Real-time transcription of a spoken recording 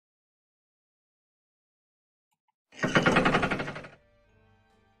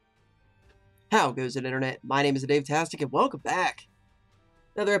How goes it, Internet? My name is Dave Tastic, and welcome back.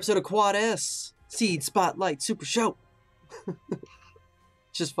 Another episode of Quad S Seed Spotlight Super Show. It's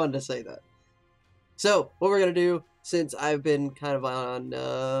just fun to say that. So, what we're going to do, since I've been kind of on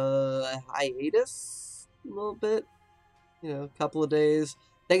hiatus a little bit, a couple of days,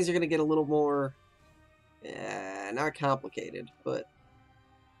 things are going to get a little more, not complicated, but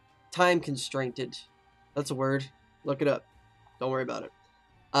time constrained. That's a word. Look it up. Don't worry about it.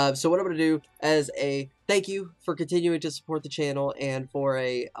 So what I'm going to do as a thank you for continuing to support the channel and for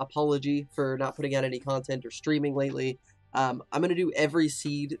a apology for not putting out any content or streaming lately, I'm going to do every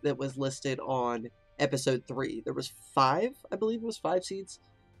seed that was listed on episode 3. There was 5, I believe it was 5 seeds.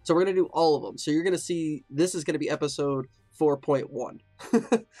 So we're going to do all of them. So you're going to see, this is going to be episode 4.1.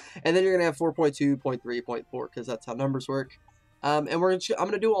 And then you're going to have 4.2, 0.3, 0.4, because that's how numbers work. And I'm going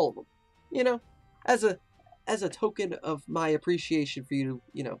to do all of them, as a token of my appreciation for you,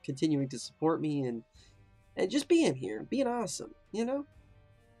 continuing to support me and just being here and being awesome,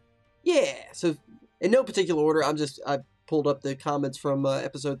 Yeah, so in no particular order, I pulled up the comments from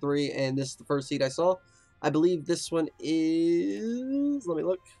episode 3, and this is the first seed I saw. I believe this one is, let me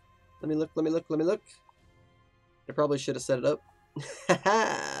look. I probably should have set it up.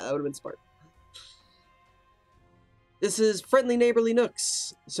 That would have been smart. This is Friendly Neighborly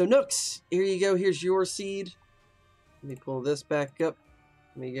Nooks. So Nooks, here you go. Here's your seed. Let me pull this back up.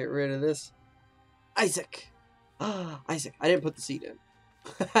 Let me get rid of this. Isaac. Isaac. I didn't put the seed in.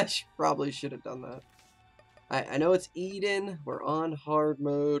 I probably should have done that. I know it's Eden. We're on hard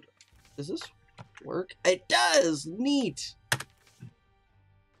mode. Does this work? It does! Neat!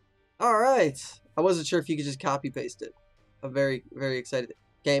 Alright. I wasn't sure if you could just copy paste it. I'm very, very excited.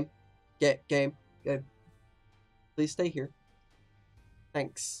 Game. Game. Please stay here.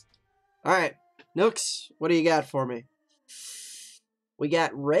 Thanks. Alright. Nooks, what do you got for me? We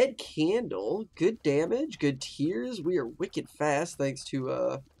got Red Candle. Good damage. Good tears. We are wicked fast thanks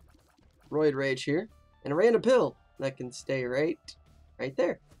to Roid Rage here. And a random pill that can stay right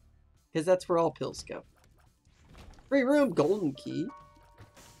there. Because that's where all pills go. Free room. Golden key.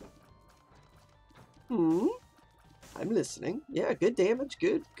 I'm listening. Yeah, good damage.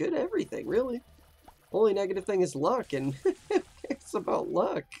 Good everything, really. Only negative thing is luck, and it's about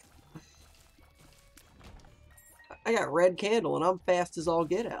luck. I got Red Candle, and I'm fast as all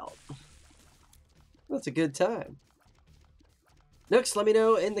get out. That's a good time. Nooks, let me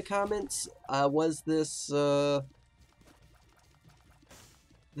know in the comments, was this the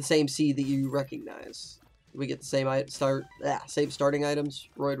same seed that you recognize? We get the same same starting items,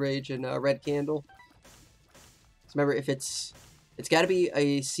 Roid Rage and Red Candle. So remember, if it's got to be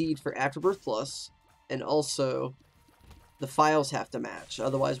a seed for Afterbirth Plus, and also the files have to match.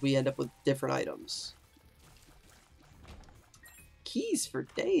 Otherwise, we end up with different items. Keys for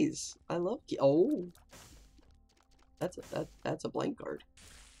days. I love keys. Oh, that's a blank card.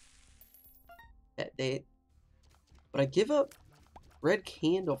 That date. But I give up Red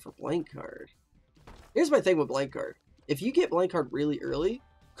Candle for blank card. Here's my thing with blank card. If you get blank card really early,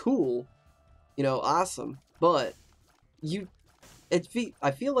 cool. Awesome. But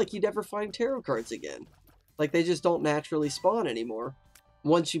I feel like you never find tarot cards again. Like, they just don't naturally spawn anymore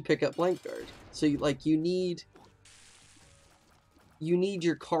once you pick up blank card. So you need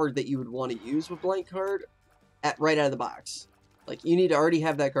your card that you would want to use with blank card right out of the box. Like, you need to already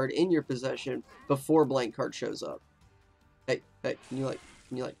have that card in your possession before blank card shows up. Hey, can you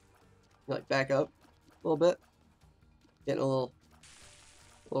back up a little bit? Getting a little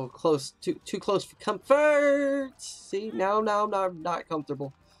close, too close for comfort. See, no, I'm not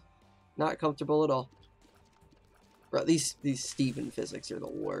comfortable. Not comfortable at all. Bro, these Steven physics are the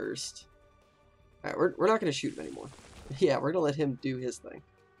worst. Alright, we're not gonna shoot him anymore. Yeah, we're gonna let him do his thing.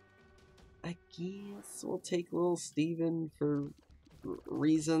 I guess we'll take little Steven for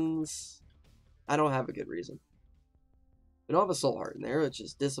reasons. I don't have a good reason. We don't have a soul heart in there, which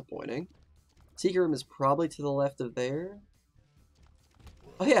is disappointing. Secret room is probably to the left of there.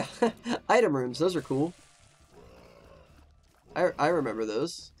 Oh yeah, item rooms, those are cool. I remember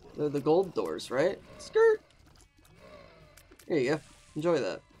those. They're the gold doors, right? Skirt! There you go. Enjoy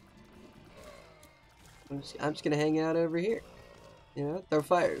that. I'm just gonna hang out over here. Throw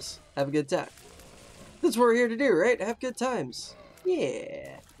fires. Have a good time. That's what we're here to do, right? Have good times.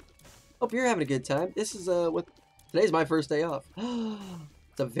 Yeah. Hope you're having a good time. This is, today's my first day off.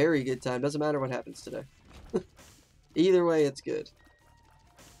 It's a very good time. Doesn't matter what happens today. Either way, it's good.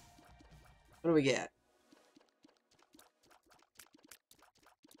 What do we got?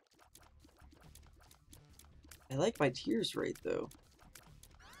 I like my tears rate, though.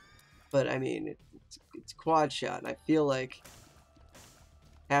 But, I mean, it's quad shot, and I feel like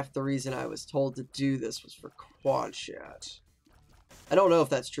half the reason I was told to do this was for quad shot. I don't know if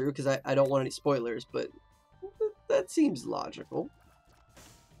that's true, because I don't want any spoilers, but that seems logical.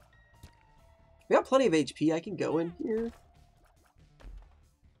 We got plenty of HP. I can go in here.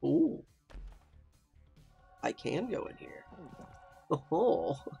 Ooh. I can go in here.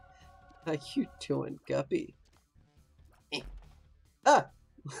 Oh. How you doing, Guppy? Ah!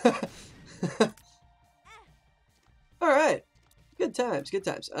 Alright. Good times, good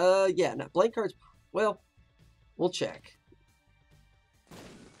times. Yeah, no, blank cards, well, we'll check.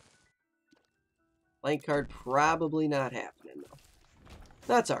 Blank card probably not happening, though.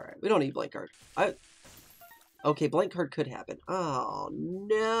 That's alright. We don't need blank card. Okay, blank card could happen. Oh,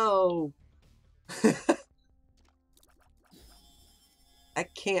 no! I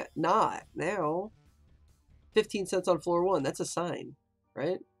can't not now. 15 cents on floor 1. That's a sign,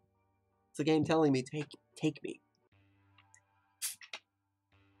 right? It's a game telling me, take me.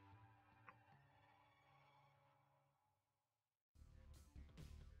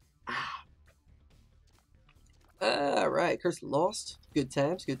 Ah. Alright, Curse lost. Good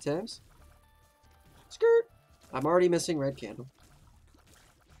times, good times. Skirt! I'm already missing red candle.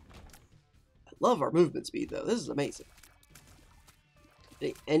 I love our movement speed, though. This is amazing.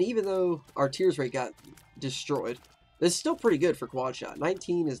 And even though our tears rate got destroyed, this is still pretty good for quad shot.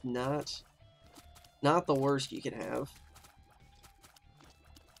 19 is not the worst you can have.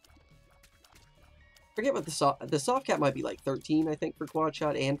 Forget what the soft cap might be like 13, I think, for quad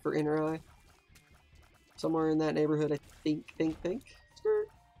shot and for inner eye. Somewhere in that neighborhood, I think. Skirt.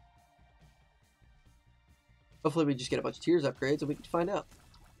 Hopefully we just get a bunch of tears upgrades and we can find out.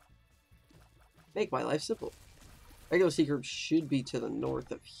 Make my life simple. Regular secret should be to the north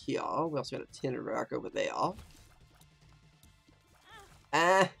of here. We also got a tinted rock over there.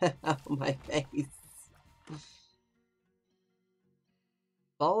 Ah, my face.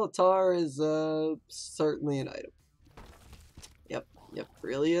 Volatar is certainly an item. Yep,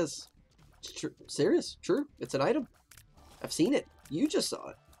 really is. It's true. Serious, true. It's an item. I've seen it. You just saw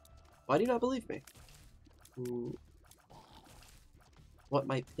it. Why do you not believe me? Ooh. What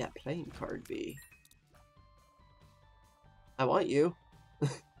might that playing card be? I want you. I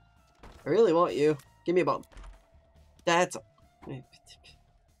really want you. Give me a bomb. That's I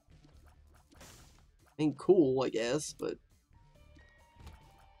mean, cool, I guess, but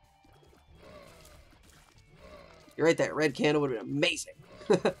you're right, that red candle would have been amazing.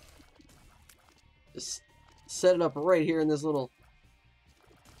 Just set it up right here in this little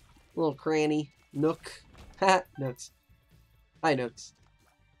cranny. Nook. Ha! Nooks. Hi, Nooks.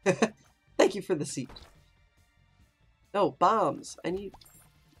 Thank you for the seat. No, bombs. I need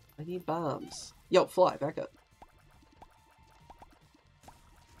bombs. Yo, fly, back up.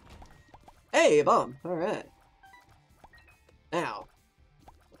 Hey, a bomb. Alright. Now.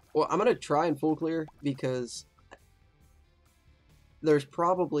 Well, I'm gonna try and full clear because there's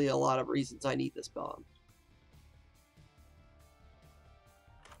probably a lot of reasons I need this bomb.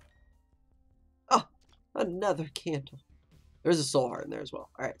 Oh, another candle. There's a soul heart in there as well.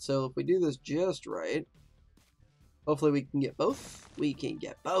 Alright, so if we do this just right, hopefully we can get both. We can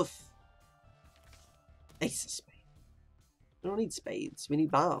get both. Ace of spades. We don't need spades. We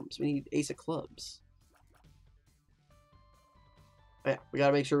need bombs. We need ace of clubs. Yeah, we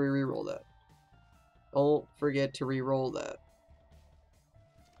gotta make sure we re-roll that. Don't forget to re-roll that.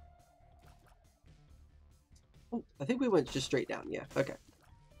 Oh, I think we went just straight down. Yeah, okay.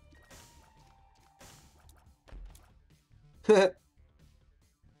 It's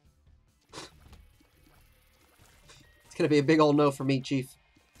gonna be a big old no for me, Chief.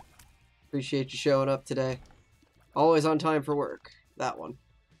 Appreciate you showing up today. Always on time for work. That one.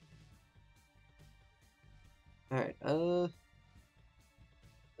 Alright,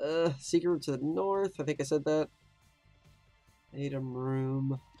 secret room to the north. I think I said that. Item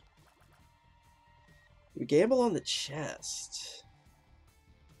room. We gamble on the chest.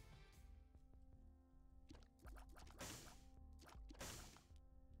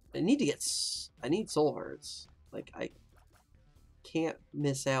 I need soul hearts. Like, I can't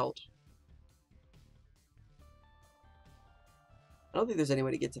miss out. I don't think there's any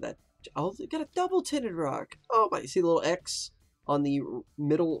way to get to that. Oh, they got a double tinted rock. Oh my, you see the little X on the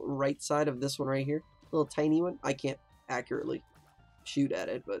middle right side of this one right here? Little tiny one. I can't accurately shoot at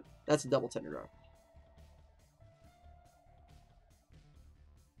it, but that's a double tinted rock.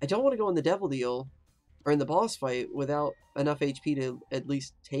 I don't want to go in the devil deal or in the boss fight without enough HP to at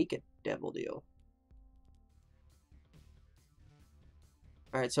least take a devil deal.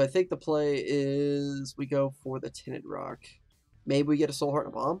 Alright, so I think the play is we go for the tinted rock. Maybe we get a soul heart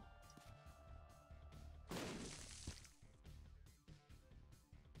and a bomb.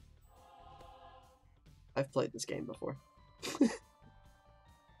 I've played this game before.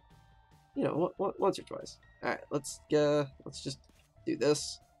 You know, once or twice. All right, let's just do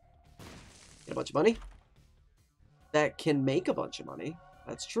this. Get a bunch of money. That can make a bunch of money.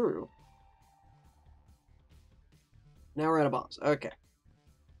 That's true. Now we're out of bombs. Okay.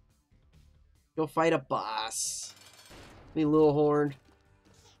 Go fight a boss. Me little horn.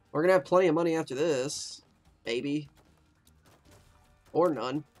 We're gonna have plenty of money after this. Maybe. Or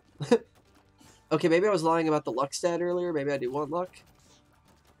none. Okay, maybe I was lying about the luck stat earlier. Maybe I do want luck.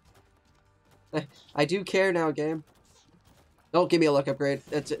 I do care now, game. Don't give me a luck upgrade.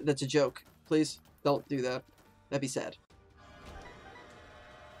 That's a joke. Please, don't do that. That'd be sad.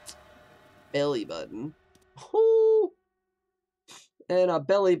 Belly button. Ooh. And a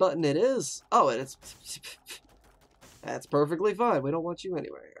belly button it is. Oh, and it's... That's perfectly fine. We don't want you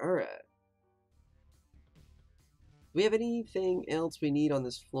anyway. Alright. Do we have anything else we need on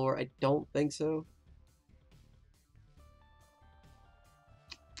this floor? I don't think so.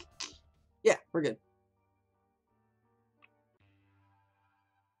 Yeah, we're good.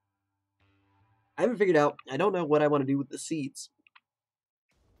 I haven't figured out. I don't know what I want to do with the seeds.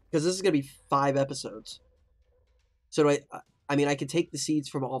 Because this is going to be 5 episodes. So do I mean, I could take the seeds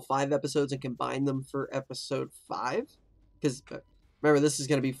from all 5 episodes and combine them for episode 5. Because, remember, this is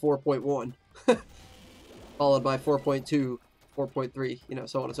going to be 4.1. Followed by 4.2, 4.3, you know,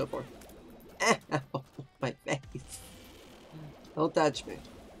 so on and so forth. Ow, my face. Don't touch me.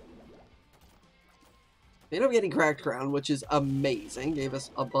 And I'm getting Cracked Crown, which is amazing. Gave us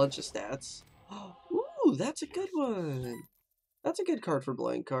a bunch of stats. Ooh, that's a good one. That's a good card for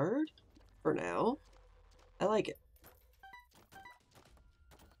blank card. For now. I like it.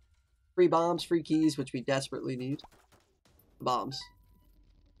 Free bombs, free keys, which we desperately need. Bombs.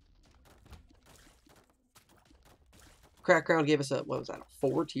 Cracked Crown gave us a, what was that, a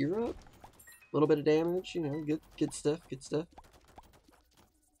 4 tier up? A little bit of damage, you know, good stuff, good stuff.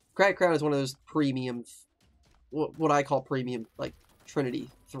 Cracked Crown is one of those premium, what I call premium, like, Trinity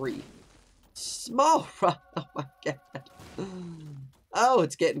 3. Small run, oh my god. Oh,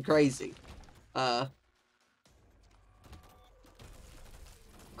 it's getting crazy. Cracked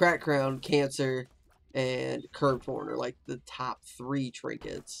Crown, Cancer, and Curved Horn are like the top 3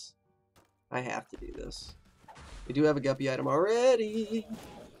 trinkets. I have to do this. We do have a guppy item already.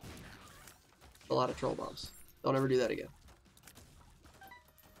 A lot of troll bombs. Don't ever do that again.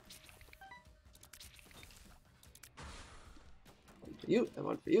 One for you and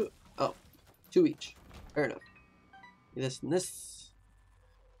one for you. Oh, 2 each. Fair enough. This and this.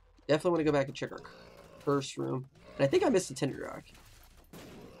 Definitely want to go back and check our first room. And I think I missed a Tinder Rock.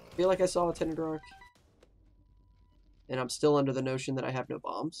 I feel like I saw a Tinder Rock. And I'm still under the notion that I have no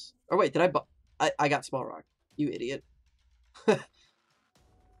bombs. Or wait, did I got small rock. You idiot.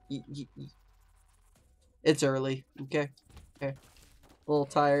 It's early, okay? Okay. A little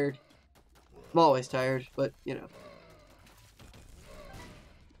tired. I'm always tired, but, you know.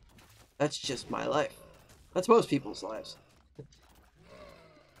 That's just my life. That's most people's lives.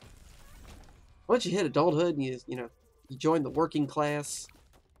 Once you hit adulthood and you know, you join the working class,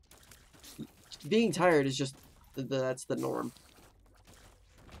 being tired is just, that's the norm.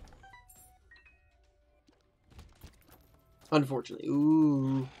 Unfortunately.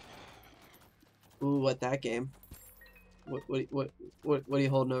 Ooh. Ooh, what that game? What are you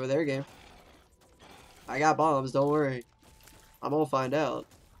holding over there, game? I got bombs, don't worry. I'm gonna find out.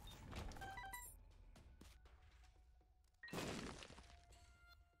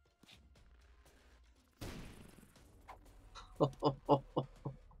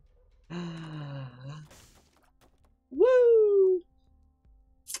 Woo!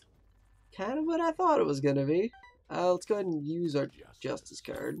 Kind of what I thought it was gonna be. Let's go ahead and use our Justice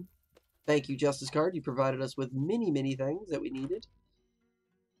card. Thank you, Justice card. You provided us with many things that we needed.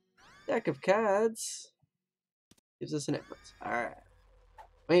 Deck of cards. Gives us an inference. Alright.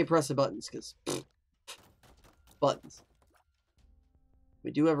 I ain't pressing buttons, because... buttons.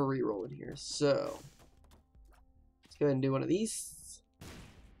 We do have a reroll in here, so... let's go ahead and do one of these.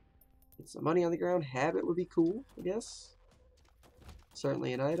 Get some money on the ground. Habit would be cool, I guess.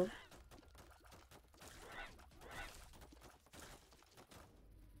 Certainly an item.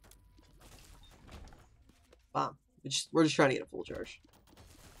 Bomb. We're just trying to get a full charge.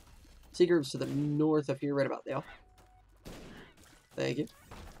 Sea grooves to the north of here, right about there. Thank you.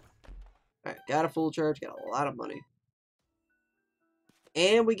 Alright, got a full charge, got a lot of money.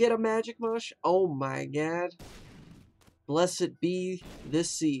 And we get a magic mush. Oh my god. Blessed be this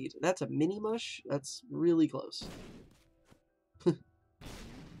seed. That's a mini mush? That's really close. And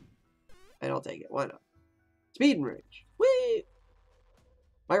I'll take it. Why not? Speed and range. Whee!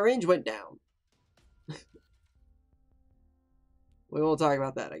 My range went down. We won't talk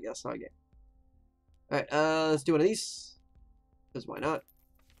about that, I guess. Okay. Alright, let's do one of these. Because why not?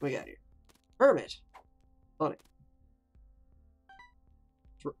 What we got here? Hermit. Funny.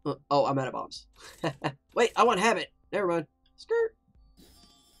 Oh, I'm out of bombs. Wait, I want habit. Never mind. Skirt.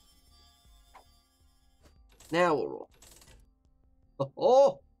 Now we'll roll.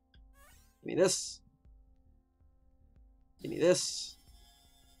 Oh! Give me this. Give me this.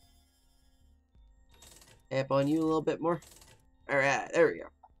 Tap on you a little bit more. Alright, there we go.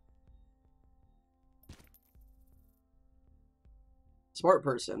 Smart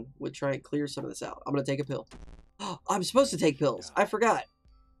person would try and clear some of this out. I'm gonna take a pill. I'm supposed to take pills. I forgot.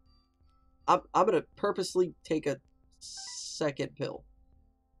 I'm gonna purposely take a second pill.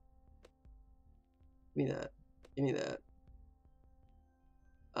 Give me that. Give me that.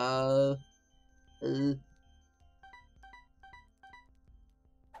 Give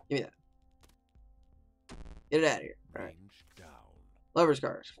me that. Get it out of here. All right. Lover's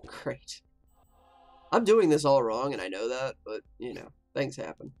card. Great. I'm doing this all wrong, and I know that, but, you know, things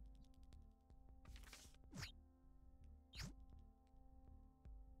happen.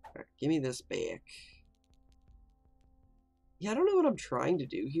 Alright, give me this back. Yeah, I don't know what I'm trying to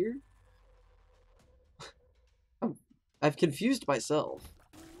do here. I've confused myself.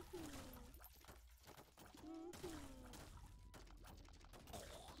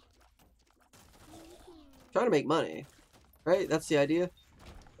 Trying to make money, right? That's the idea.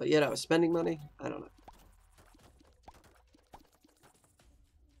 But yet I was spending money? I don't know.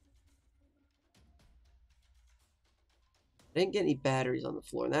 I didn't get any batteries on the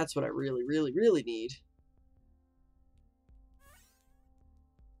floor, and that's what I really, really, really need.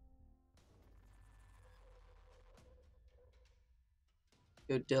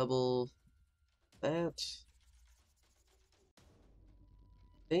 Go double that.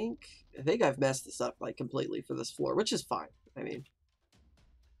 I think I've messed this up like completely for this floor, which is fine. I mean,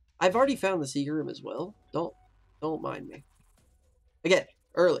 I've already found the secret room as well. Don't mind me. Again,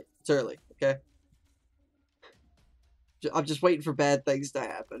 early. It's early, okay? I'm just waiting for bad things to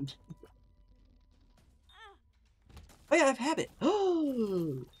happen. Oh yeah, I have habit.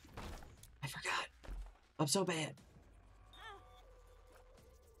 Oh, I forgot. I'm so bad.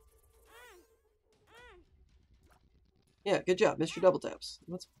 Yeah, good job. Missed your double taps.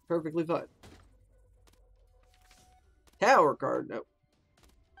 That's perfectly fine. Tower card. No.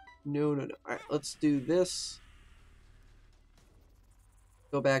 No. Alright, let's do this.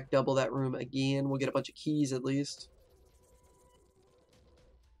 Go back, double that room again. We'll get a bunch of keys at least.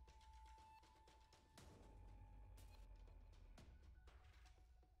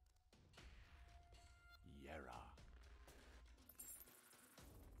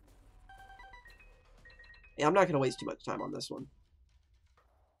 Yeah, I'm not going to waste too much time on this one.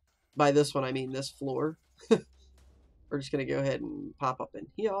 By this one, I mean this floor. We're just going to go ahead and pop up in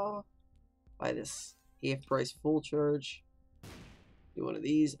here. Buy this half price full charge. Do one of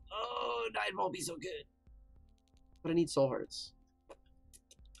these. Oh, 9 won't be so good. But I need soul hearts.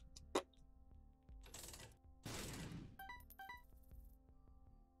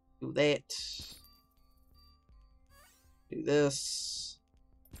 Do that. Do this.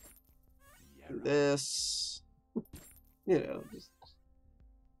 Do this. You know, just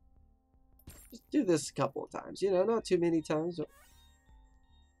do this a couple of times. You know, not too many times. Don't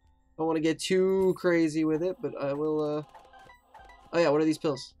want to get too crazy with it, but I will, Oh yeah, what are these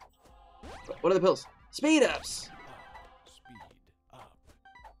pills? What are the pills? Speed ups!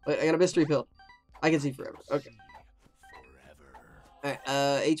 Wait, I got a mystery pill. I can see forever. Okay. Alright,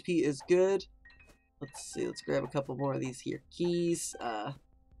 HP is good. Let's see, let's grab a couple more of these here. Keys,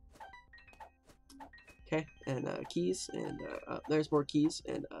 okay, and, keys, and, there's more keys,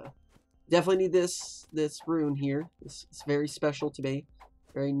 and, definitely need this rune here. It's very special to me.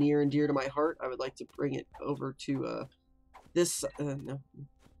 Very near and dear to my heart. I would like to bring it over to, this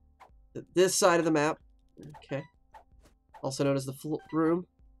side of the map. Okay. Also known as the room.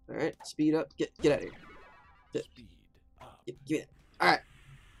 All right. Speed up. Get out of here. Give me that. All right.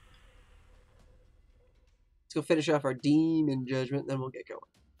 Let's go finish off our demon judgment, then we'll get going.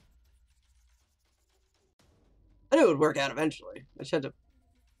 I knew it would work out eventually. I just had to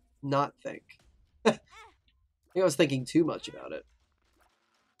not think. I think I was thinking too much about it.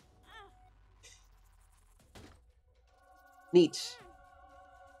 Neat.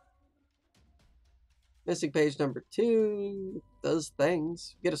 Missing page number 2 does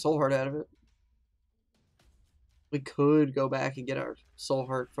things. Get a soul heart out of it. We could go back and get our soul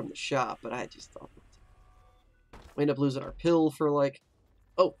heart from the shop, but I just thought we end up losing our pill for like...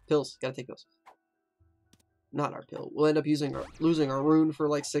 Oh, pills. Gotta take those. Not our pill. We'll end up losing our rune for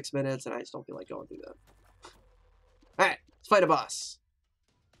like 6 minutes, and I just don't feel like going through that. Alright, let's fight a boss.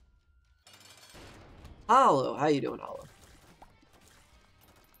 Hollow, how you doing, Hollow?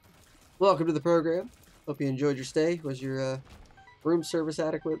 Welcome to the program. Hope you enjoyed your stay. Was your room service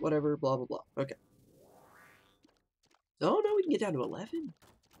adequate? Whatever, blah, blah, blah. Okay. Oh, no, we can get down to 11.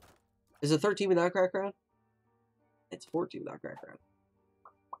 Is it 13 without crack round? It's 14 without crack round.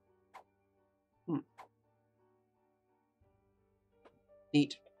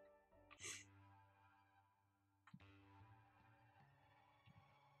 Neat.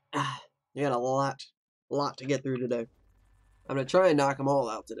 Ah, you got a lot to get through today. I'm going to try and knock them all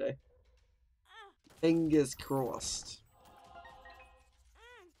out today. Fingers crossed.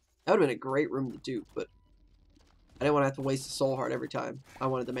 That would have been a great room to do, but I didn't want to have to waste a soul heart every time I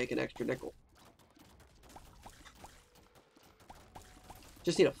wanted to make an extra nickel.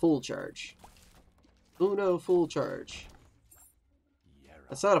 Just need a full charge. Uno full charge.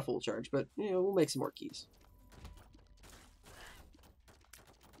 That's not a full charge, but, you know, we'll make some more keys.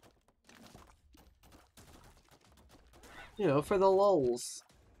 You know, for the lulz.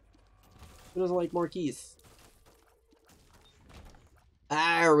 Who doesn't like more keys?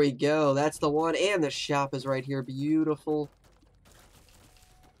 There we go. That's the one. And the shop is right here. Beautiful.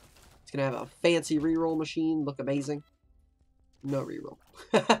 It's going to have a fancy reroll machine. Look amazing. No reroll.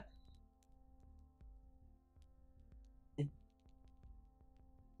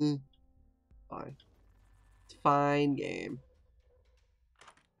 Fine. It's fine game.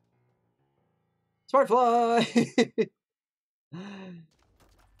 Smart fly!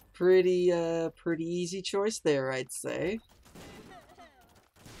 Pretty easy choice there, I'd say.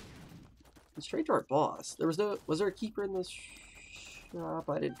 Straight to our boss. Was there a keeper in this shop?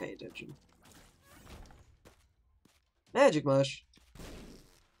 I didn't pay attention. Magic mush.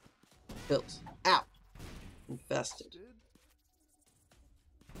 Built. Ow. Infested.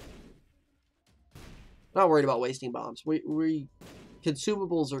 Not worried about wasting bombs. We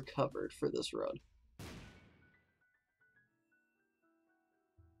consumables are covered for this run.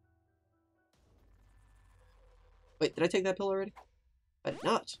 Wait, did I take that pill already? I did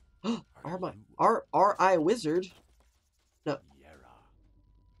not. Are I a wizard? No.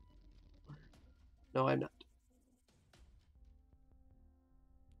 No, I'm not.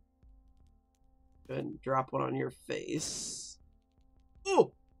 Go ahead and drop one on your face.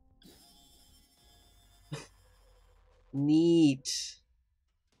 Ooh! Neat.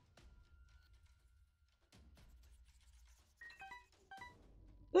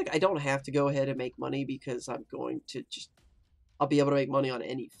 Like, I don't have to go ahead and make money because I'm going to just... I'll be able to make money on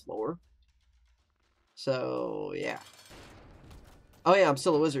any floor. So, yeah. Oh, yeah, I'm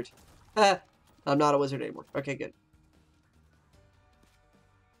still a wizard. I'm not a wizard anymore. Okay, good.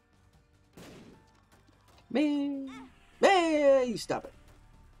 Man, you stop it.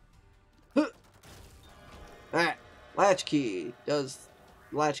 Huh. Alright, latchkey does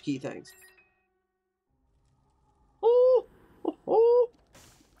latchkey things. Oh, oh, oh.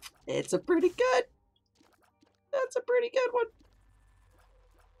 It's a pretty good. That's a pretty good one.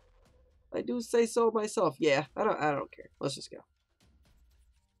 I do say so myself. Yeah, I don't care. Let's just go.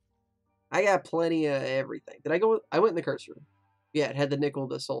 I got plenty of everything. Did I go? I went in the curse room. Yeah, it had the nickel,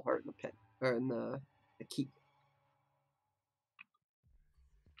 the soul heart, and the pen, or in the key.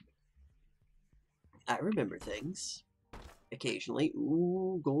 I remember things. Occasionally.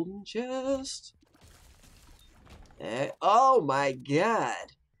 Ooh, golden chest. Oh my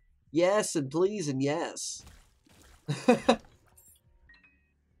god. Yes, and please, and yes.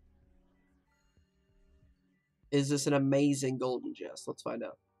 Is this an amazing golden chest? Let's find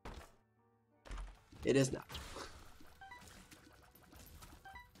out. It is not.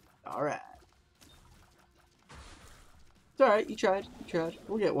 Alright. It's alright, you tried. You tried.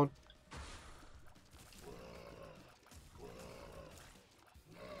 We'll get one.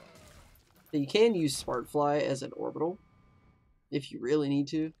 You can use Sparkfly as an orbital if you really need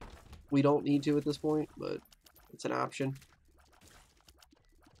to. We don't need to at this point, but it's an option.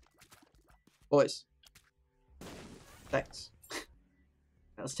 Boys. Thanks.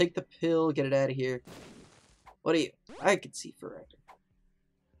 Now let's take the pill, get it out of here. What are you? I can see forever.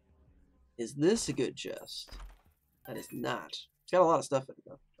 Is this a good chest? That is not. It's got a lot of stuff in it,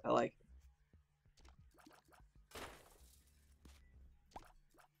 though. I like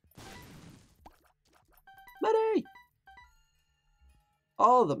it. Money!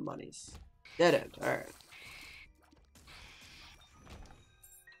 All the monies. Dead end. Alright.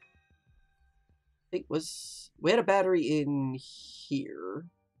 I think we had a battery in here.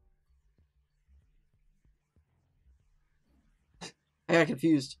 I got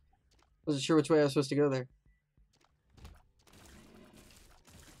confused. Wasn't sure which way I was supposed to go there.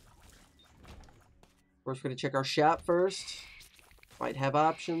 Of course, we're going to check our shop first. Might have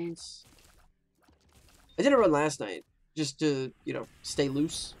options. I did a run last night, just to, you know, stay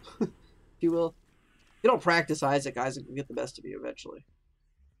loose, if you will. If you don't practice Isaac, Isaac will get the best of you eventually.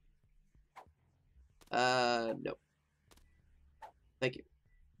 No. Thank you.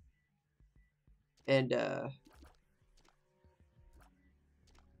 And,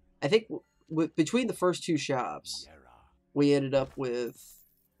 I think between the first two shops, we ended up with,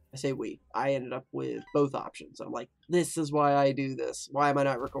 I ended up with both options. I'm like, this is why I do this. Why am I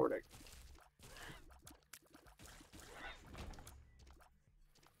not recording?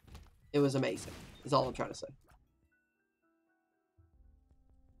 It was amazing, is all I'm trying to say.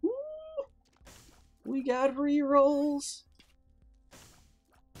 Woo! We got rerolls.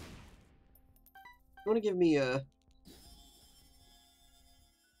 You want to give me a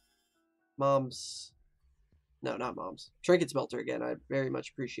Mom's... No, not Mom's. Trinket Smelter again. I very much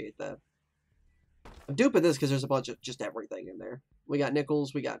appreciate that. I'm duping this because there's a bunch of just everything in there. We got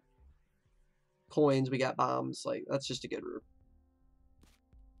nickels, we got coins, we got bombs. Like, that's just a good room.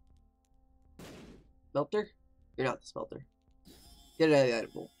 Smelter? You're not the smelter. Get it out of the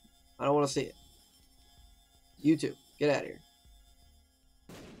item pool. I don't want to see it. You too. Get out of here.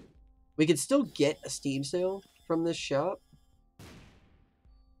 We can still get a Steam sale from this shop.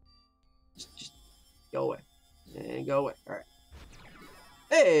 Just go away. And go away. Alright.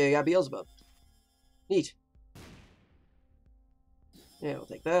 Hey, I got Beelzebub. Neat. Yeah, we'll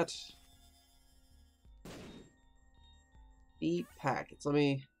take that. Beat packets.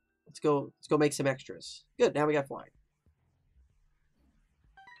 Let's go make some extras. Good, now we got flying.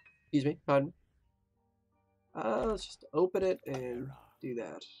 Excuse me, pardon. Let's just open it and do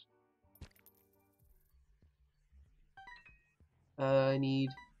that. I need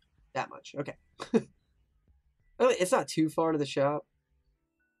that much. Okay. It's not too far to the shop.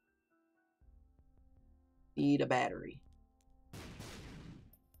 Need a battery. I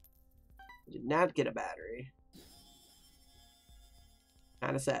did not get a battery.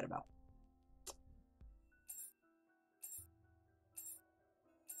 Kind of sad about.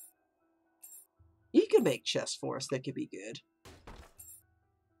 You can make chests for us that could be good.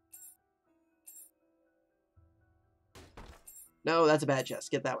 No, that's a bad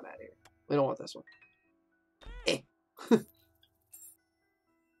chest. Get that one out of here. We don't want this one. Eh.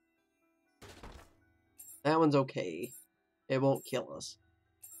 That one's okay. It won't kill us.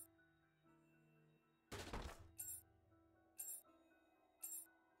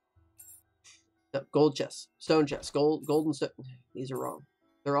 No, gold chest, stone chest, golden stone. These are wrong.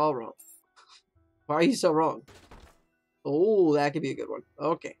 They're all wrong. Why are you so wrong? Oh, that could be a good one.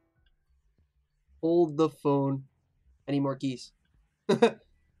 Okay. Hold the phone. I need more keys. Can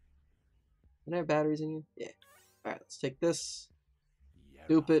I have batteries in here? Yeah. Alright, let's take this.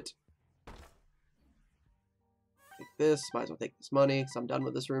 Dupe it. Take this. Might as well take this money, because I'm done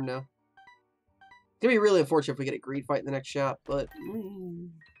with this room now. It's going to be really unfortunate if we get a greed fight in the next shop, but...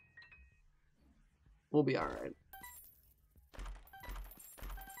 we'll be alright.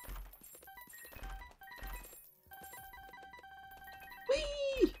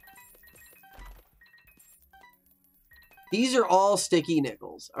 Whee! These are all sticky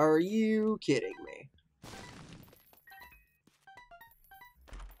nickels. Are you kidding me?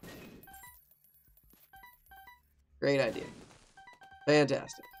 Great idea.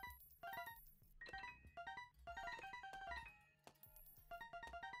 Fantastic.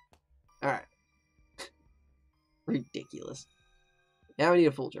 Alright. Ridiculous. Now we need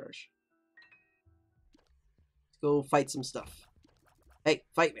a full charge. Let's go fight some stuff. Hey,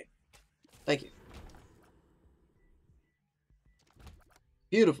 fight me. Thank you.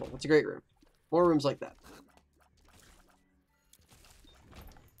 Beautiful. That's a great room. More rooms like that.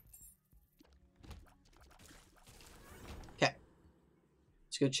 Okay.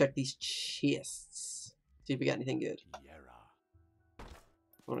 Let's go check these chests. See if we got anything good. I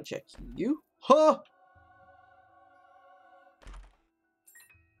want to check you. Huh!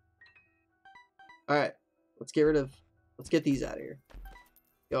 Alright. Let's get these out of here.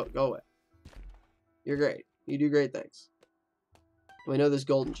 Go away. You're great. You do great things. We know this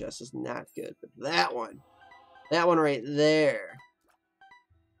golden chest is not good, but that one right there,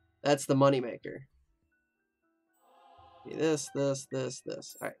 that's the moneymaker. This.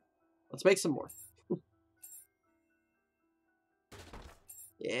 Alright, let's make some more.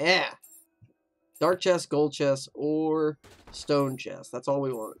 Yeah. Dark chest, gold chest, or stone chest. That's all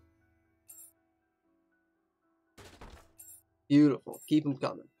we want. Beautiful. Keep them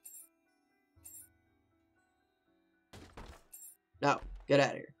coming. No, get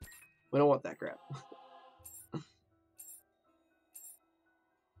out of here. We don't want that crap.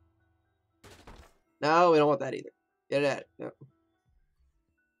 No, we don't want that either. Get it at it. No.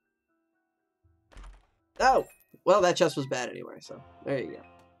 Oh! Well, that chest was bad anyway, so there you go.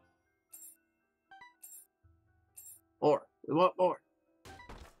 More. We want more.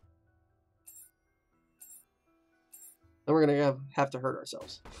 Then we're gonna have to hurt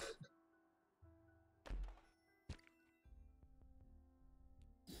ourselves.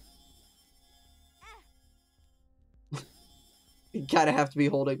 You kind of have to be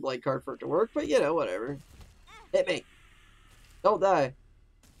holding blank card for it to work, but you know, whatever. Hit me. Don't die.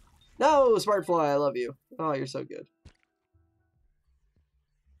 No, smart fly, I love you. Oh, you're so good.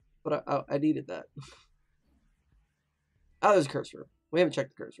 But I needed that. Oh, there's a curse room. We haven't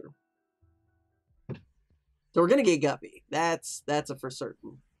checked the curse room. So we're gonna get guppy. That's a for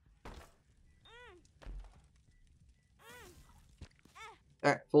certain.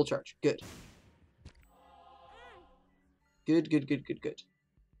 Alright, full charge. Good. Good, good, good, good, good.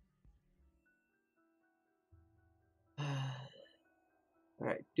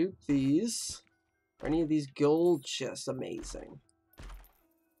 Alright, dupe these. Are any of these gold chests amazing?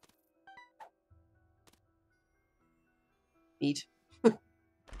 Neat.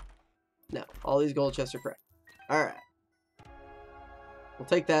 No, all these gold chests are crap. Alright. We'll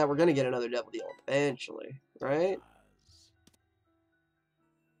take that. We're gonna get another devil deal eventually, right?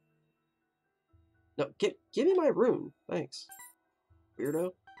 No, give me my rune. Thanks.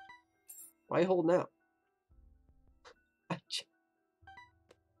 Weirdo. Why are you holding out?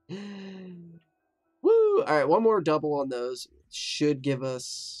 Woo! Alright, one more double on those. Should give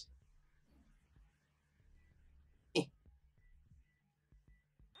us...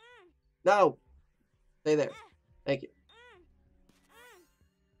 No! Stay there. Thank you.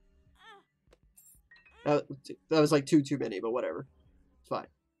 That was like too many, but whatever. It's fine.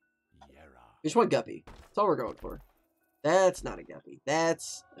 We just want guppy. That's all we're going for. That's not a guppy.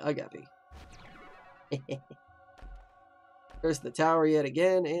 That's a guppy. There's the tower yet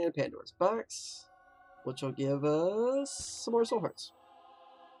again, and Pandora's box, which will give us some more soul hearts.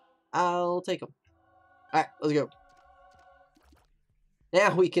 I'll take them. Alright, let's go.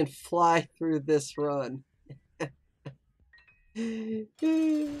 Now we can fly through this run.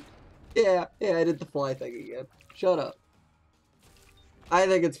 Yeah, I did the fly thing again. Shut up. I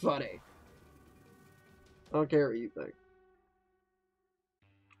think it's funny. I don't care what you think.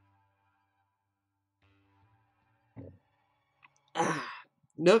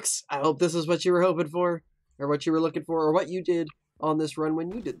 Nooks, I hope this is what you were hoping for, or what you were looking for, or what you did on this run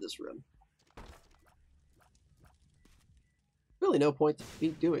when you did this run. Really no point to be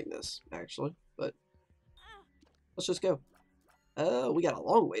doing this, actually, but let's just go. We got a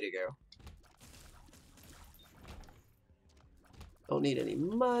long way to go. Don't need any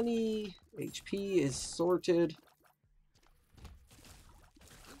money. HP is sorted.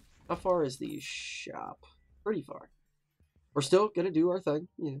 How far is the shop? Pretty far. We're still gonna do our thing,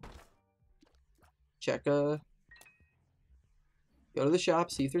 you know. Check, go to the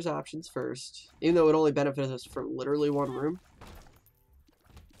shop, see if there's options first. Even though it only benefits us for literally one room.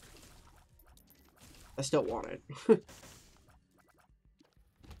 I still want it.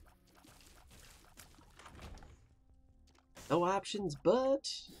 No options, but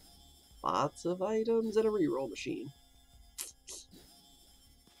lots of items and a reroll machine.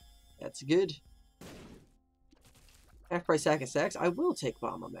 That's good. Half price sack of sacks. I will take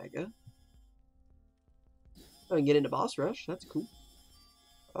Bomb Omega. I can get into Boss Rush. That's cool.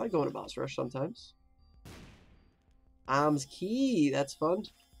 I like going to Boss Rush sometimes. Arms Key. That's fun.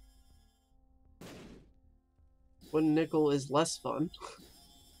 One nickel is less fun.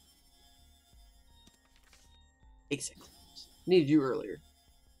 Exactly. Needed you earlier.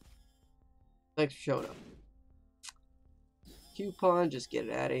 Thanks for showing up. Coupon, just get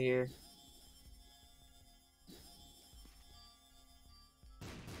it out of here.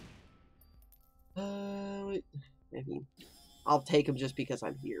 Wait. I mean, I'll take them just because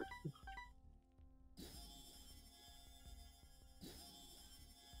I'm here.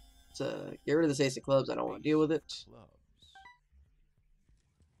 So, get rid of this ace of clubs. I don't want to deal with it.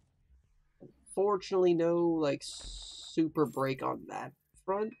 Unfortunately, no, like, super break on that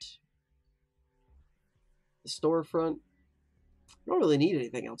front. The storefront. I don't really need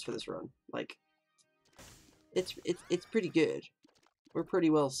anything else for this run. Like, it's pretty good. We're pretty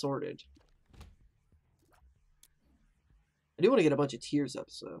well sorted. I do want to get a bunch of tiers up,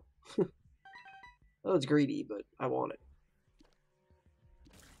 so. Oh, it's greedy, but I want it.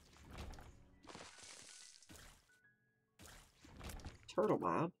 Turtle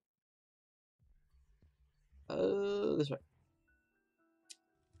mob. This way.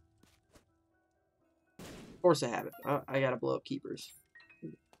 Of course I have it. I gotta blow up keepers.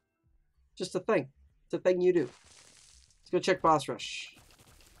 Just a thing. It's a thing you do. Let's go check boss rush.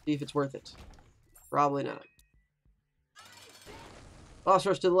 See if it's worth it. Probably not. Boss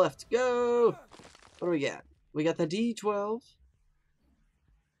rush to the left. Go! What do we got? We got the D12.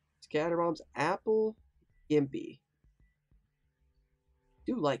 Scatterbombs, Apple, Gimpy.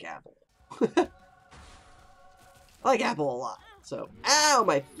 Do like Apple. I like Apple a lot. So, ow,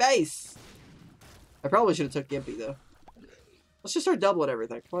 my face! I probably should have took Gimpy though. Let's just start doubling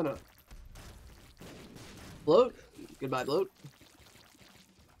everything. Why not? Bloat. Goodbye, Bloat.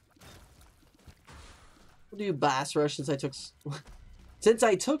 We'll do boss rush since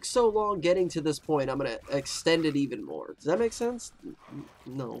I took so long getting to this point. I'm gonna extend it even more. Does that make sense?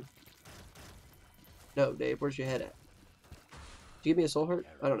 No. No, Dave. Where's your head at? Did you give me a soul heart?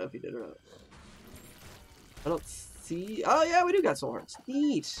 I don't know if you did or not. I don't see. Oh yeah, we do got soul hearts.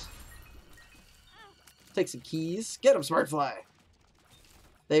 Neat. Take some keys. Get them, Smartfly.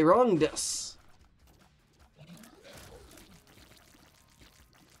 They wronged us.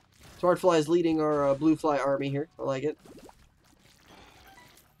 Smartfly is leading our blue fly army here. I like it.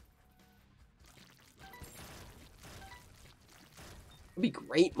 It'd be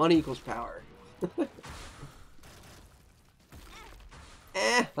great. Money equals power.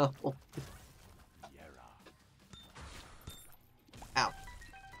 Ow. Ow.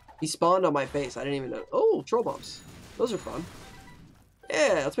 He spawned on my face. I didn't even know. Oh, troll bombs. Those are fun.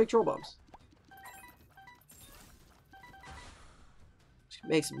 Yeah, let's make troll bombs.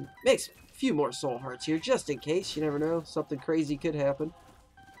 Makes a few more soul hearts here, just in case. You never know. Something crazy could happen.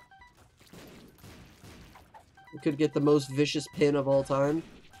 We could get the most vicious pin of all time.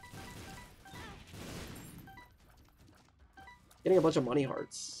 Getting a bunch of money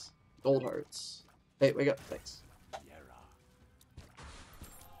hearts. Gold hearts. Hey, wake up. Thanks.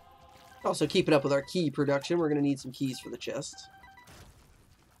 Also, keeping up with our key production, we're going to need some keys for the chest.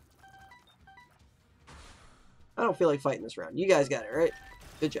 I don't feel like fighting this round. You guys got it, right?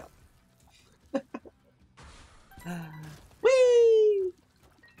 Good job. Whee!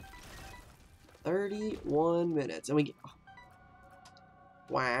 31 minutes. And we get... Oh.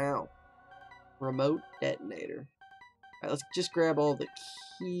 Wow. Remote detonator. Alright, let's just grab all the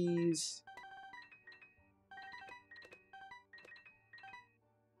keys.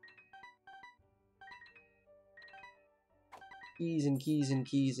 Keys and keys and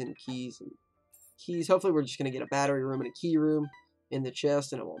keys and keys and keys. Hopefully we're just going to get a battery room and a key room in the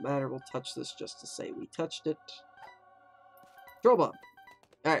chest, and it won't matter. We'll touch this just to say we touched it. Troll bomb.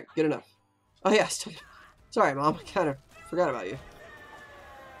 Alright, good enough. Oh yeah, sorry Mom, I kind of forgot about you.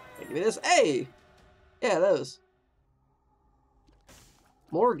 Hey, give me this. Hey! Yeah, those.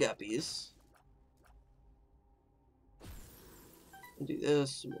 More guppies. We'll do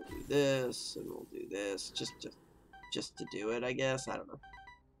this, and we'll do this, and we'll do this. Just to do it, I guess. I don't know.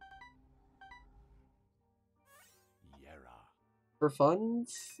 For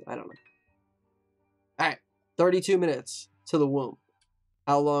funds? I don't know. Alright. 32 minutes to the womb.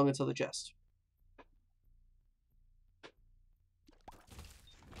 How long until the chest?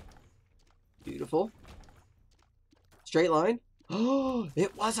 Beautiful. Straight line? Oh,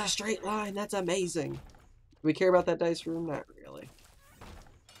 it was a straight line. That's amazing. Do we care about that dice room? Not really.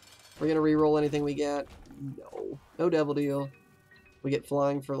 We're going to re-roll anything we get? No. No devil deal. We get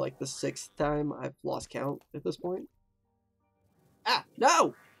flying for like the 6th time. I've lost count at this point. Ah,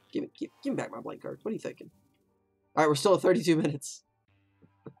 no! Give me back my blank card. What are you thinking? Alright, we're still at 32 minutes.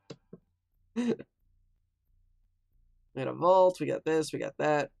 We got a vault. We got this. We got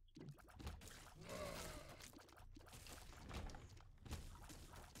that.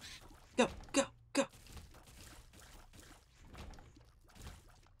 Go, go, go.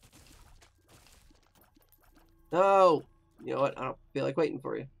 No! You know what? I don't feel like waiting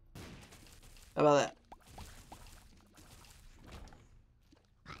for you. How about that?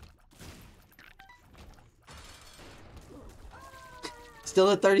 Still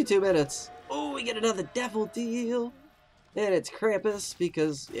at 32 minutes. Oh, we get another devil deal. And it's Krampus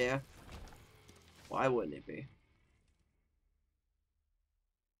because, yeah. Why wouldn't it be?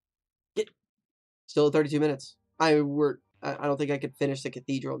 Still at 32 minutes. I don't think I could finish the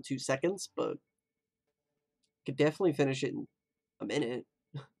cathedral in 2 seconds, but could definitely finish it in a minute.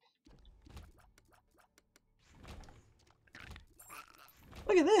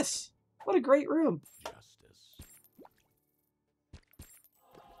 Look at this. What a great room.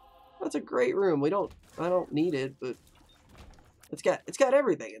 That's a great room. I don't need it, but it's got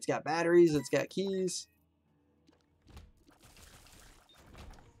everything. It's got batteries, it's got keys.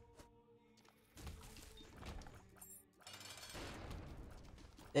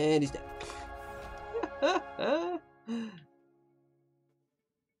 And he's dead.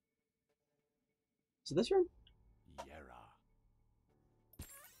 To this room?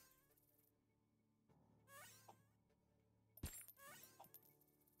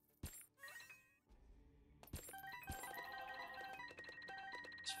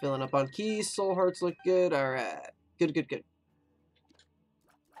 Just filling up on keys. Soul hearts look good. Alright. Good, good, good.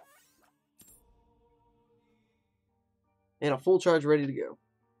 And a full charge ready to go.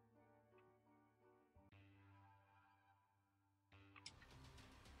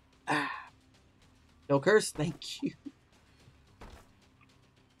 Ah. No curse. Thank you.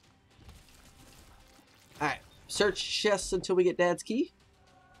 Alright. Search chests until we get Dad's key.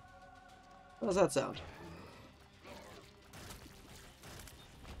 How does that sound?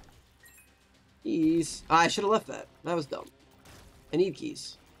 Keys. I should have left that. That was dumb. I need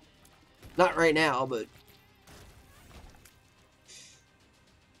keys. Not right now, but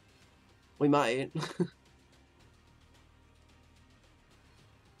we might.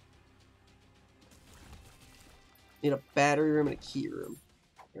 Need a battery room and a key room.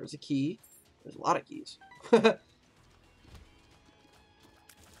 There's a key. There's a lot of keys.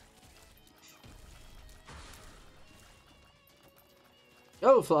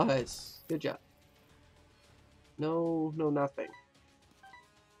 Oh, flies. Good job. No, nothing.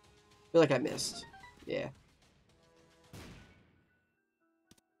 I feel like I missed. Yeah.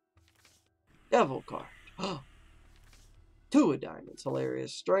 Devil card. Oh. 2 of diamonds.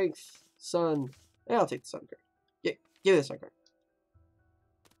 Hilarious. Strength. Sun. Yeah, I'll take the sun card. Yeah, give me the sun card.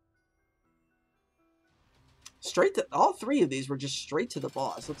 Straight to... All 3 of these were just straight to the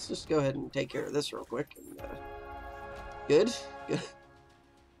boss. Let's just go ahead and take care of this real quick. And, good. Good.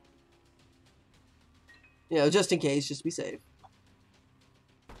 You know, just in case, just be safe.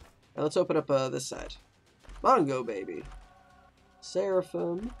 Now let's open up this side. Mongo baby.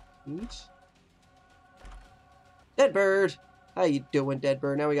 Seraphim. Neat. Dead bird. How you doing, dead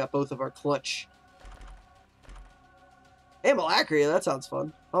bird? Now we got both of our clutch. Hamilacria, that sounds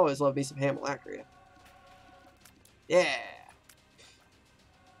fun. I always love me some Hamilacria. Yeah.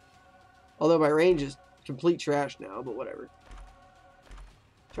 Although my range is complete trash now, but whatever.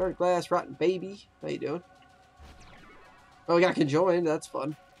 Charred glass, rotten baby. How you doing? Oh, we got conjoined. That's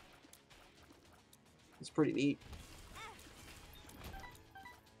fun. It's pretty neat.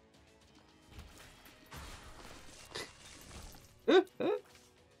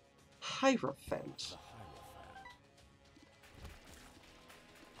 Hierophant.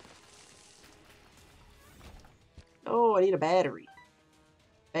 Oh, I need a battery.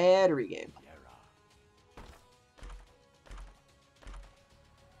 Battery game.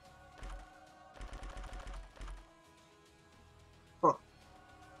 Huh.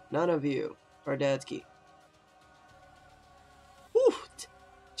 None of you are Dad's key. Whew.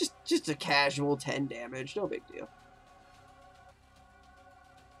 Just a casual 10 damage. No big deal.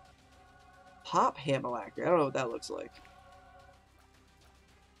 Pop Hamilacria. I don't know what that looks like.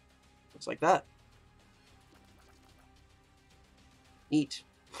 Looks like that. Neat.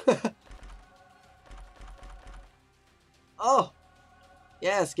 Oh!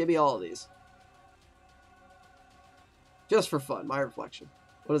 Yes, give me all of these. Just for fun, my reflection.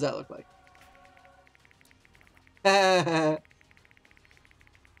 What does that look like?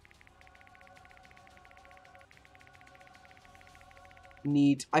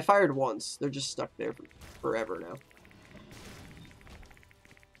 Neat. I fired once. They're just stuck there for forever now.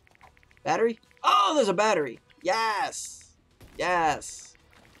 Battery? Oh, there's a battery. Yes. Yes.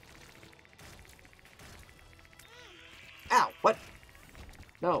 Ow, what?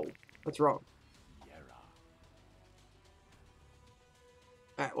 No. What's wrong?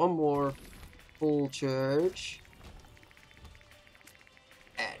 Alright, one more full charge.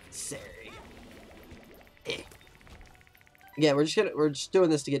 Adversary. Eh. Yeah, we're just doing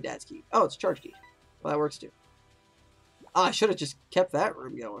this to get Dad's key. Oh, it's a charge key. Well, that works too. Oh, I should have just kept that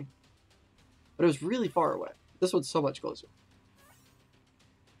room going. But it was really far away. This one's so much closer.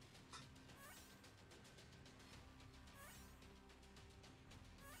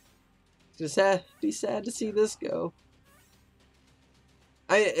 It's be sad to see this go.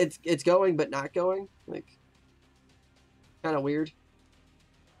 It's going but not going. Like, kind of weird.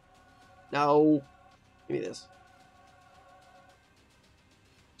 No. Give me this.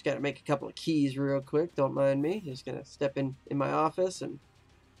 Just gotta make a couple of keys real quick. Don't mind me. Just gonna step in my office and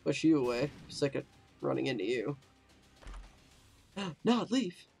push you away. I'm sick of running into you. No,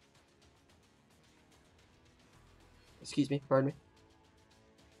 leave. Excuse me. Pardon me.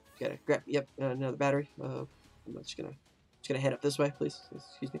 Gotta grab. Yep. Another battery. I'm just gonna head up this way, please.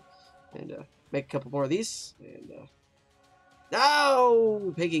 Excuse me. And make a couple more of these. And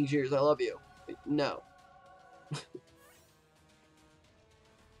no, picking shears. I love you. No.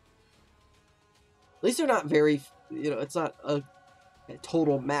 At least they're not very, it's not a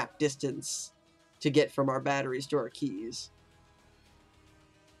total map distance to get from our batteries to our keys.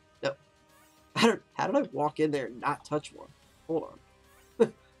 No. How did I walk in there and not touch one? Hold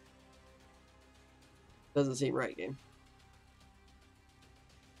on. Doesn't seem right, game.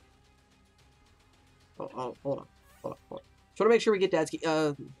 Oh, hold on. Hold on. Just want to make sure we get Dad's key.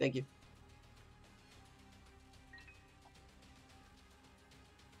 Thank you.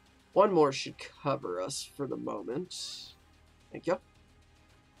 One more should cover us for the moment. Thank you.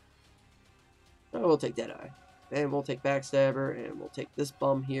 Oh, we'll take Deadeye. And we'll take Backstabber, and we'll take this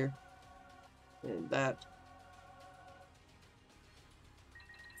bum here. And that.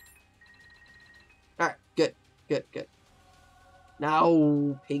 Alright, good. Good, good.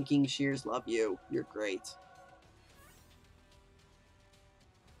 Now, Pinking Shears, love you. You're great.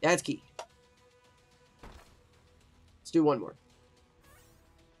 Dad's key. Let's do one more.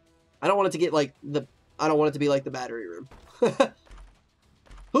 I don't want it to get like the... I don't want it to be like the battery room.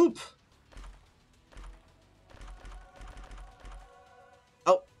 Hoop!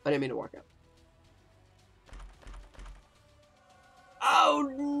 Oh, I didn't mean to walk out.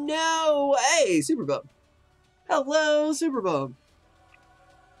 Oh, no! Hey, Super Bum. Hello, Super Bum.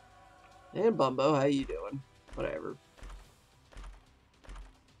 And Bumbo, how you doing? Whatever.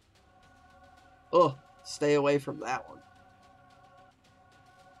 Oh, stay away from that one.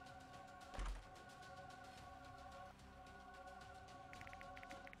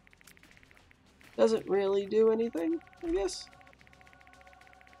 Doesn't really do anything, I guess.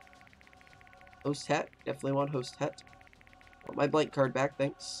 Host hat. Definitely want host hat. Want my blank card back,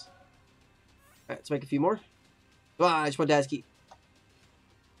 thanks. Alright, let's make a few more. Ah, I just want Dad's key.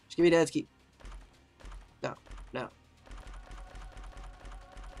 Just give me Dad's key. No, no.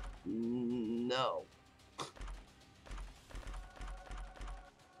 No.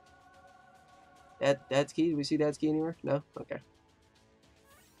 Dad's key? Do we see Dad's key anywhere? No? Okay.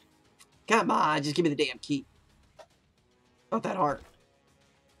 Come on, just give me the damn key. Not that hard.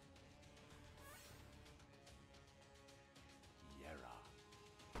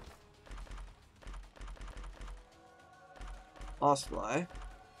 Lost-Fly.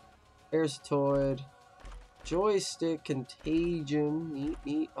 Parasitoid. Joystick. Contagion.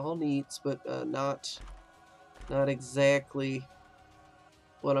 Neat. All neats, but not exactly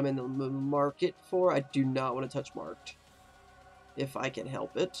what I'm in the market for. I do not want to touch marked. If I can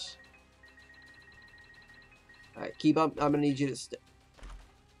help it. Alright, keep up. I'm gonna need you to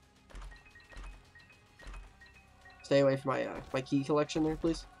stay away from my key collection there,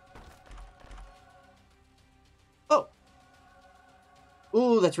 please. Oh!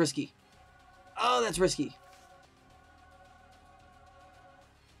 Ooh, that's risky. Oh, that's risky.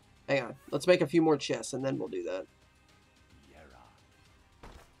 Hang on. Let's make a few more chests, and then we'll do that.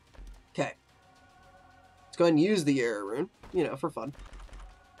 Okay. Let's go ahead and use the error rune. You know, for fun.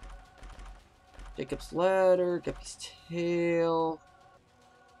 Jacob's Ladder, Guppy's Tail.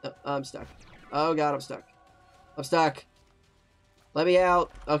 Oh, I'm stuck. Oh god, I'm stuck. I'm stuck. Let me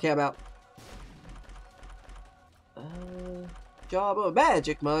out. Okay, I'm out. Job of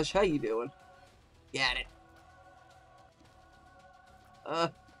Magic Mush, how you doing? Got it.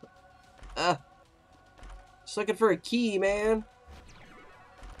 Just looking for a key, man.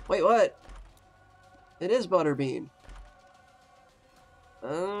 Wait, what? It is Butterbean.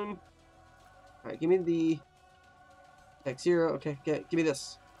 Alright, give me the X0. Okay, give me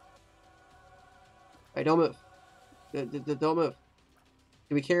this. Alright, don't move. Don't move.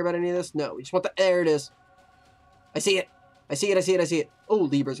 Do we care about any of this? No, we just want the... There it is. I see it. I see it. Oh,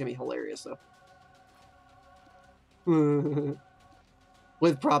 Libra's gonna be hilarious, though.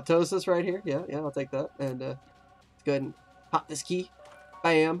 With Proptosis right here. Yeah, I'll take that. And, let's go ahead and pop this key.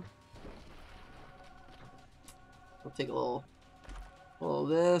 Bam. I'll take a little of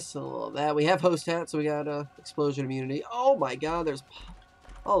this, a little of that. We have host hat, so we got explosion immunity. Oh my god, there's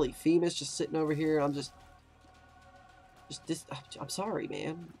Polyphemus just sitting over here. I'm sorry,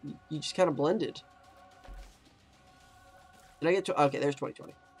 man. You just kind of blended. Did I get to... Okay, there's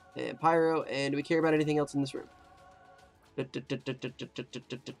 2020. And Pyro, and do we care about anything else in this room?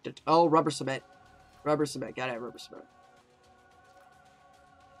 Oh, rubber cement. Rubber cement. Gotta have rubber cement.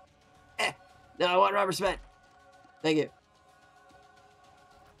 No, I want rubber cement. Thank you.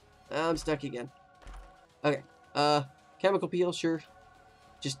 I'm stuck again. Okay. Chemical peel, sure.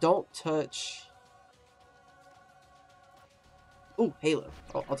 Just don't touch... Ooh, Halo.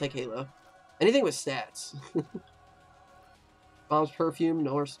 I'll take Halo. Anything with stats. Bomb's perfume,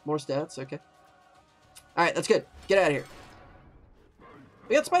 more stats, okay. Alright, that's good. Get out of here.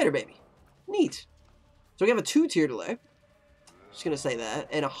 We got Spider Baby. Neat. So we have a 2-tier delay. Just gonna say that.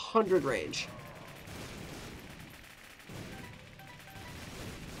 And 100 range.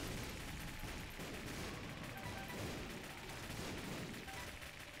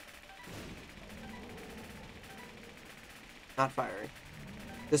 Not firing.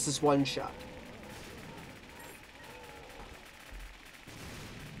 This is one shot.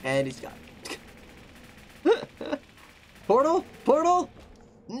 And he's got it. Portal? Portal?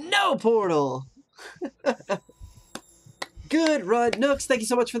 No portal! Good run, Nooks. Thank you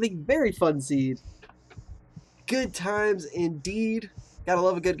so much for the very fun seed. Good times indeed. Gotta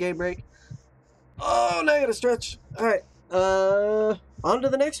love a good game break. Oh, now I gotta stretch. Alright. On to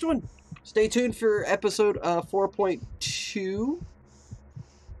the next one. Stay tuned for episode 4.2.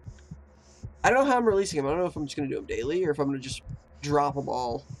 I don't know how I'm releasing them. I don't know if I'm just gonna do them daily or if I'm gonna just drop them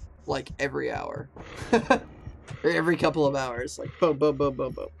all like every hour. Or every couple of hours. Like boom, boom, boom,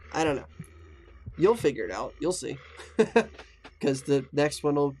 boom, boom. I don't know. You'll figure it out. You'll see. Because the next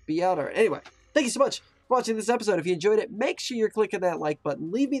one will be out already. Anyway, thank you so much for watching this episode. If you enjoyed it, make sure you're clicking that like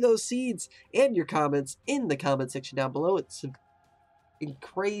button. Leave me those seeds and your comments in the comment section down below. It's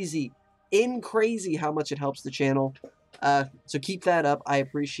crazy how much it helps the channel. So keep that up. I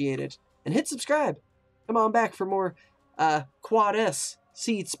appreciate it. And hit subscribe. Come on back for more Quad S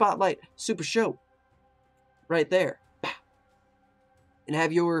Seed Spotlight Super Show. Right there. And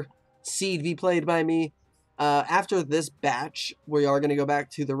have your seed be played by me. After this batch, we are going to go back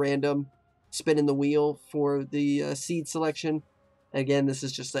to the random spinning the wheel for the seed selection. Again, this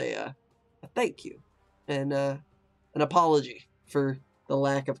is just a thank you and an apology for the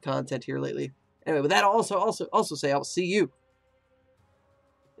lack of content here lately. Anyway, with that, I'll also say I'll see you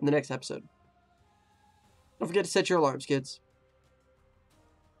in the next episode. Don't forget to set your alarms, kids.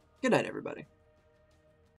 Good night, everybody.